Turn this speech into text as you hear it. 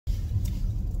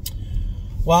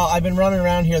Well, I've been running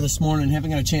around here this morning,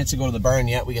 haven't got a chance to go to the barn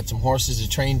yet. We got some horses to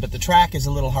train, but the track is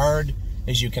a little hard.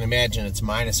 As you can imagine, it's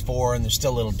 -4 and there's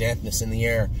still a little dampness in the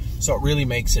air. So it really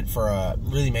makes it for a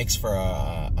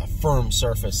firm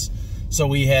surface. So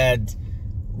we had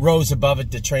Rose above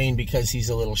it to train because he's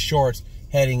a little short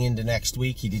heading into next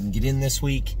week. He didn't get in this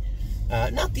week.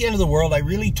 Not the end of the world. I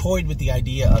really toyed with the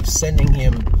idea of sending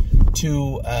him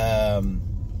to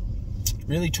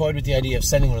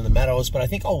the meadows, but I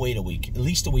think I'll wait a week, at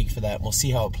least a week for that, and we'll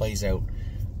see how it plays out.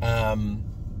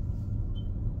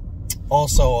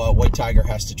 Also, White Tiger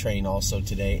has to train also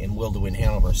today, and Wildew in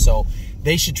Hanover, so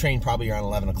they should train probably around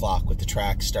 11 o'clock with the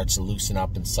track starts to loosen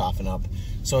up and soften up.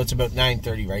 So it's about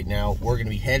 9:30 right now. We're going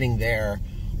to be heading there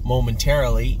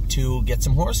momentarily to get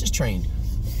some horses trained.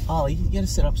 Ollie, you got to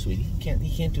sit up, sweetie. You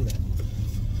can't do that.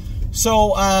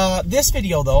 So this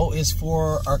video, though, is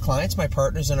for our clients, my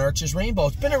partners in Arches Rainbow.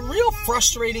 It's been a real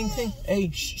frustrating thing. Hey,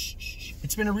 shh.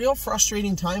 It's been a real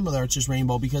frustrating time with Arches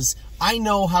Rainbow because I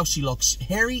know how she looks.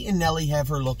 Harry and Nellie have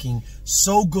her looking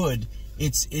so good.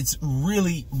 It's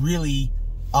really, really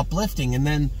uplifting. And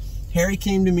then Harry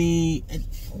came to me, and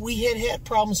we had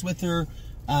problems with her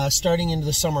starting into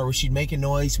the summer where she'd make a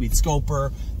noise, we'd scope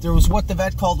her. There was what the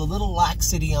vet called a little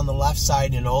laxity on the left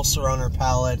side and ulcer on her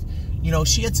palate. You know,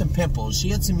 she had some pimples, she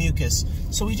had some mucus,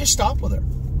 so we just stopped with her,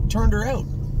 turned her out.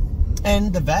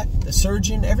 And the vet, the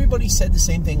surgeon, everybody said the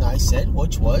same thing I said,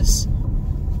 which was,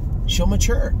 she'll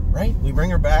mature, right? We bring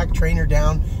her back, train her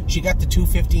down. She got to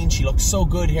 215, she looked so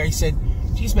good. Harry said,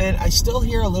 geez, man, I still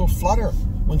hear a little flutter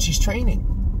when she's training.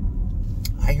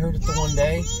 I heard it the one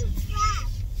day.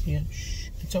 Yeah,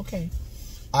 it's okay.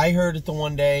 I heard it the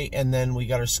one day, and then we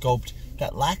got her scoped.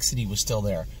 That laxity was still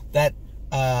there. That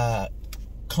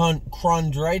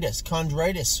chondritis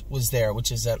was there,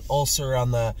 which is that ulcer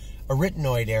on the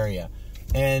arytenoid area.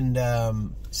 And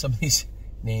some of these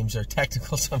names are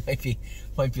technical, so I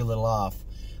might be a little off.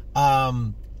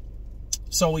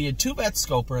 So we had two vets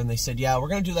scope her, and they said, yeah, we're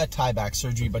going to do that tie-back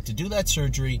surgery, but to do that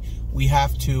surgery, we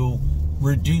have to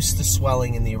reduce the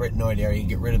swelling in the arytenoid area and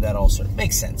get rid of that ulcer.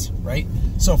 Makes sense, right?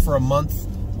 So for a month,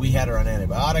 we had her on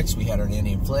antibiotics, we had her on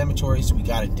anti-inflammatories, we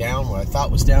got it down, what I thought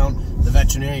was down. The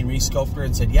veterinarian re-scoped her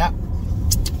and said, yeah,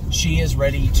 she is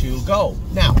ready to go.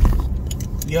 Now,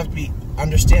 you have to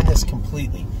understand this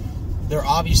completely. There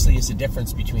obviously is a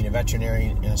difference between a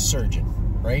veterinarian and a surgeon,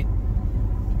 right?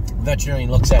 The veterinarian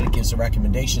looks at it, gives the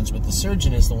recommendations, but the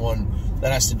surgeon is the one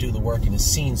that has to do the work and has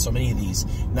seen so many of these.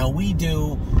 Now we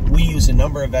use a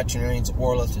number of veterinarians.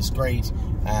 Orlith is great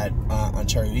at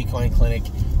Ontario Equine Clinic.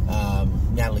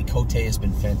 Natalie Cote has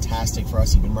been fantastic for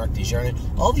us, even Marc Desjardins.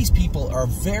 All these people are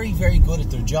very, very good at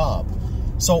their job.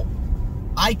 So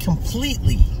I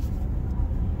completely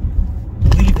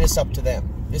leave this up to them.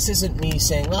 This isn't me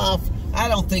saying, oh, I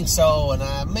don't think so,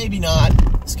 and maybe not.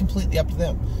 It's completely up to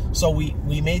them. So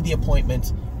we made the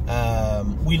appointment.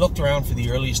 We looked around for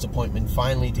the earliest appointment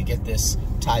finally to get this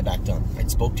tie back done. I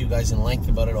spoke to you guys in length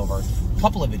about it over a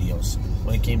couple of videos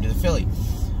when it came to the filly.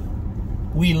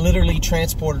 We literally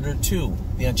transported her to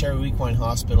the Ontario Equine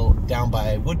Hospital down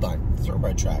by Woodbine, the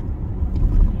thoroughbred track.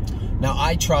 Now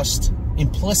I trust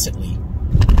implicitly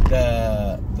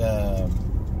the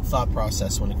thought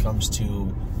process when it comes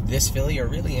to this filly, or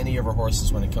really any of our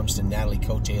horses when it comes to Natalie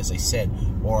Cote, as I said,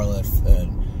 Orlith,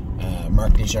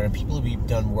 Marc Desjardins, people who we've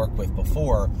done work with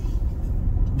before.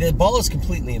 The ball is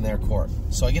completely in their court.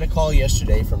 So I get a call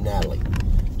yesterday from Natalie.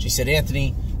 She said,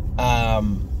 Anthony,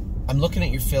 I'm looking at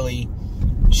your filly.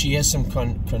 She has some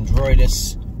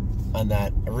chondritis on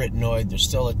that arytenoid. There's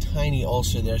still a tiny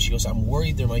ulcer there. She goes, I'm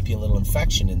worried there might be a little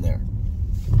infection in there.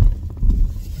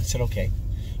 I said, okay.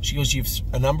 She goes, you have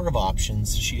a number of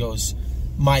options. She goes,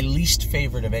 my least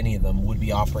favorite of any of them would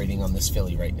be operating on this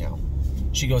filly right now.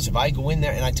 She goes, if I go in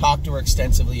there, and I talked to her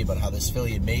extensively about how this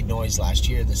filly had made noise last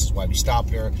year, this is why we stopped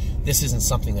her, this isn't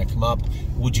something that come up,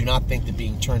 would you not think that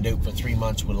being turned out for 3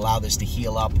 months would allow this to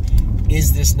heal up?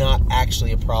 Is this not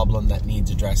actually a problem that needs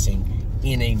addressing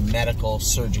in a medical,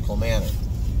 surgical manner?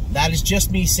 That is just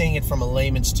me saying it from a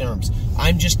layman's terms.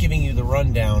 I'm just giving you the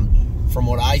rundown from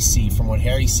what I see, from what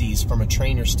Harry sees, from a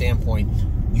trainer standpoint.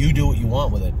 You do what you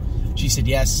want with it. She said,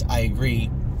 yes, I agree,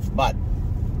 but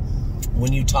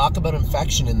when you talk about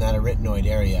infection in that arytenoid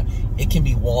area, it can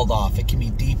be walled off, it can be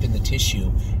deep in the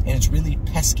tissue, and it's really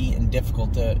pesky and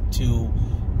difficult to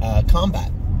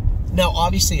combat. Now,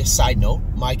 obviously, a side note,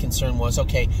 my concern was,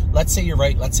 okay, let's say you're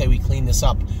right, let's say we clean this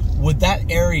up. Would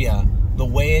that area, the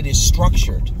way it is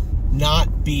structured,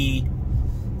 not be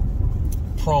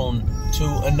prone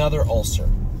to another ulcer,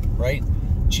 right?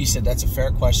 She said, that's a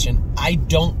fair question. I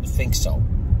don't think so.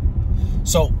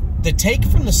 So the take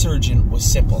from the surgeon was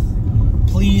simple.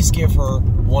 please give her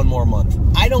 1 more month.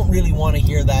 I don't really want to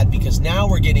hear that, because now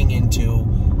we're getting into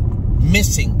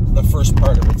missing the first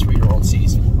part of a 3-year-old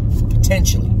season,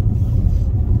 potentially.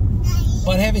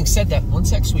 But having said that, 1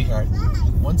 sec, sweetheart.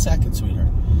 1 second, sweetheart.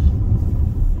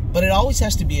 But it always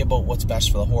has to be about what's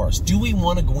best for the horse. Do we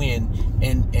want to go in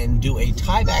and do a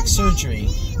tie-back surgery,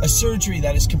 a surgery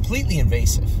that is completely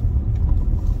invasive,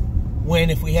 when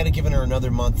if we had given her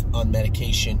another month on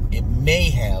medication, it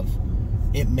may have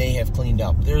cleaned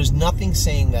up. There's nothing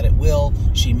saying that it will.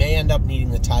 She may end up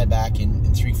needing the tie back in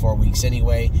 3-4 weeks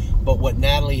anyway. But what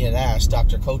Natalie had asked,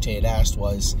 Dr. Cote had asked,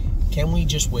 was, can we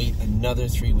just wait another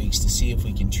 3 weeks to see if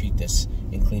we can treat this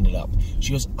and clean it up?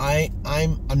 She goes,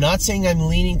 I'm not saying I'm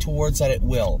leaning towards that it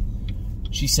will.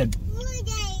 She said,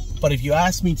 but if you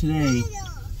ask me today,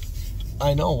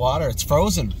 I know, water, it's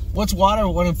frozen. What's water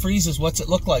when it freezes? What's it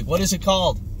look like? What is it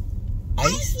called?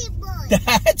 Ice?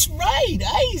 That's right,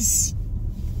 ice.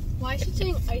 Why is she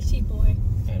saying icy boy?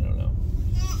 I don't know.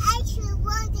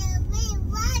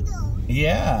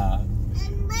 Yeah.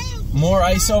 More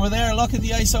ice over there. Look at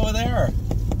the ice over there.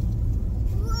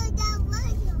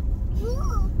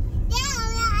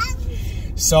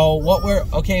 So what we're,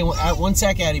 okay, 1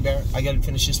 sec, Addie Bear. I got to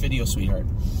finish this video, sweetheart.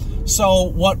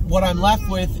 So what I'm left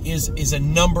with is a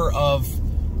number of,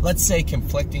 let's say,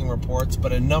 conflicting reports,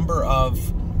 but a number of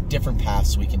different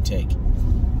paths we can take.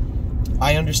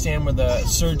 I understand where the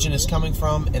surgeon is coming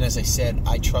from, and as I said,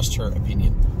 I trust her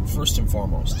opinion, first and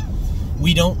foremost.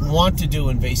 We don't want to do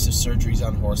invasive surgeries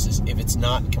on horses if it's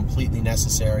not completely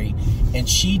necessary, and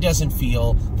she doesn't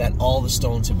feel that all the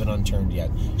stones have been unturned yet.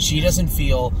 She doesn't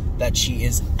feel that she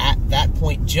is at that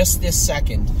point just this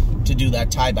second to do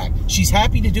that tie back. She's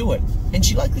happy to do it, and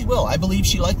she likely will. I believe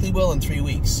she likely will in 3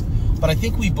 weeks. But I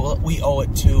think we owe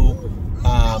it to,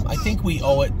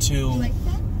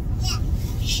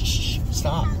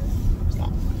 Stop.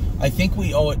 I think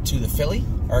we owe it to the filly,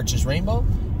 Arches Rainbow,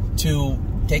 to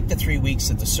take the 3 weeks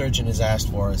that the surgeon has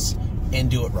asked for us and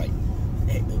do it right.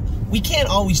 We can't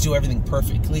always do everything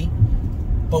perfectly,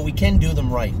 but we can do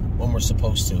them right when we're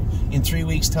supposed to. In 3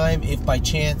 weeks' time, if by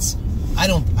chance, I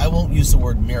won't use the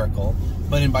word miracle,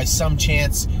 but by some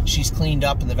chance she's cleaned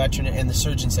up and the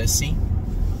surgeon says, see,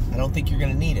 I don't think you're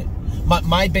going to need it.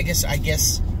 My biggest, I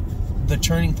guess, the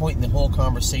turning point in the whole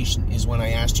conversation is when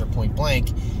I asked her point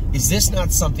blank, is this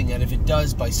not something that if it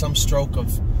does by some stroke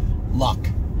of luck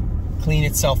clean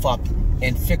itself up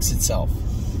and fix itself,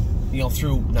 you know,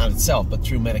 through, not itself, but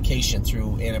through medication,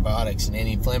 through antibiotics and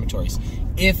anti-inflammatories,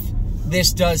 if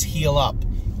this does heal up,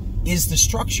 is the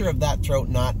structure of that throat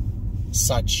not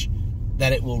such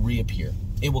that it will reappear?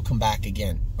 It will come back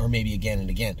again, or maybe again and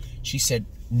again. She said,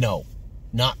 no,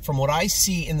 not from what I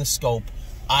see in the scope.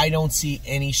 I don't see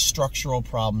any structural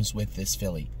problems with this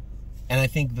filly. And I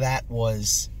think that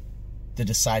was the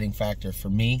deciding factor for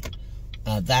me.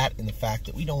 That and the fact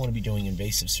that we don't want to be doing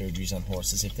invasive surgeries on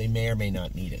horses if they may or may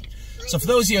not need it. So for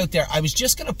those of you out there, I was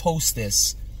just going to post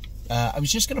this.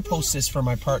 For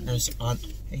my partners on...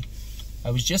 Hey,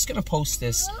 I was just going to post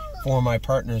this for my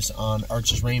partners on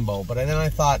Arches Rainbow, but then I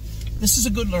thought, this is a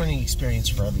good learning experience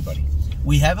for everybody.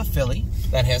 We have a filly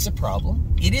that has a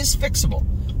problem. It is fixable.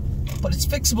 But it's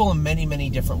fixable in many, many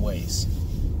different ways.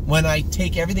 When I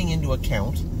take everything into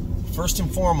account, first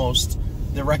and foremost,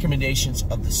 the recommendations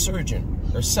of the surgeon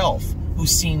herself, who's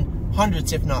seen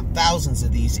hundreds, if not thousands,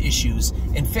 of these issues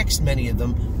and fixed many of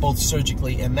them, both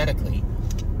surgically and medically.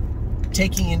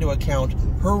 Taking into account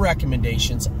her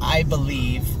recommendations, I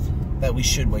believe that we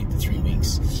should wait the 3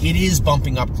 weeks. It is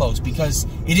bumping up close, because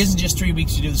it isn't just 3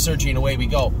 weeks to do the surgery and away we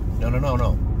go.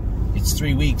 No. It's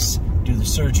 3 weeks. Do the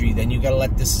surgery, then you got to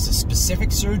let this as a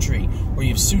specific surgery where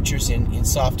you have sutures in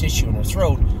soft tissue in her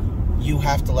throat. You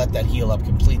have to let that heal up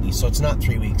completely. So it's not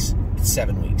 3 weeks, it's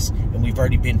 7 weeks, and we've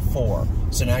already been 4.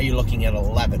 So now you're looking at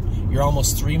 11. You're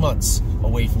almost 3 months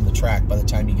away from the track by the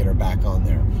time you get her back on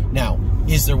there. Now,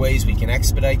 is there ways we can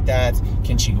expedite that?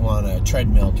 Can she go on a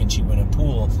treadmill? Can she go in a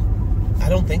pool? I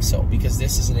don't think so, because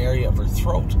this is an area of her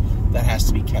throat that has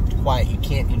to be kept quiet. You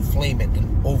can't inflame it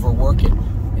and overwork it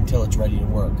until it's ready to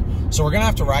work. So we're gonna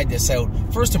have to ride this out.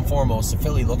 First and foremost, the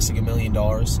filly looks like $1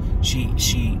 million.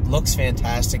 She looks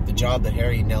fantastic. The job that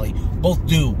Harry and Nellie both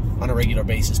do on a regular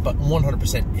basis, but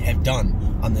 100% have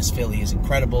done on this filly, is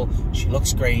incredible. She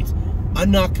looks great.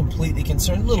 I'm not completely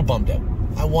concerned, a little bummed out.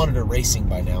 I wanted her racing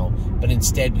by now, but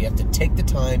instead we have to take the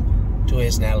time to,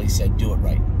 as Natalie said, do it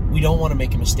right. We don't want to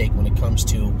make a mistake when it comes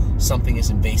to something as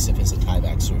invasive as a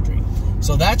tie-back surgery.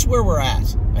 So that's where we're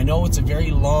at. I know it's a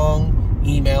very long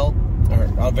email, or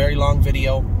a very long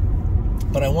video,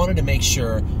 but I wanted to make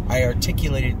sure I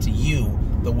articulated to you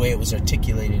the way it was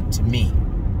articulated to me.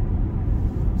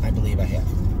 I believe I have.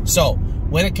 So,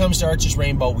 When it comes to Arches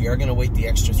Rainbow, we are going to wait the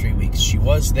extra 3 weeks. She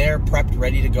was there, prepped,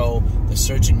 ready to go. The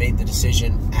surgeon made the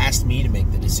decision, asked me to make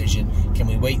the decision. Can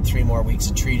we wait 3 more weeks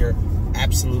and treat her?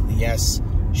 Absolutely yes.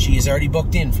 She is already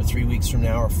booked in for 3 weeks from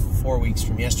now, or 4 weeks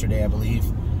from yesterday, I believe,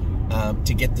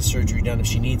 to get the surgery done if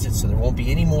she needs it. So there won't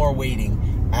be any more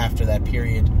waiting after that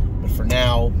period. But for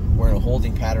now, we're in a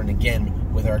holding pattern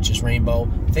again with Arches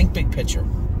Rainbow. Think big picture,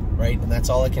 right? And that's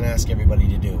all I can ask everybody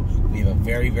to do. We have a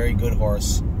very, very good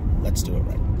horse. Let's do it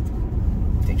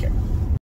right. Take care.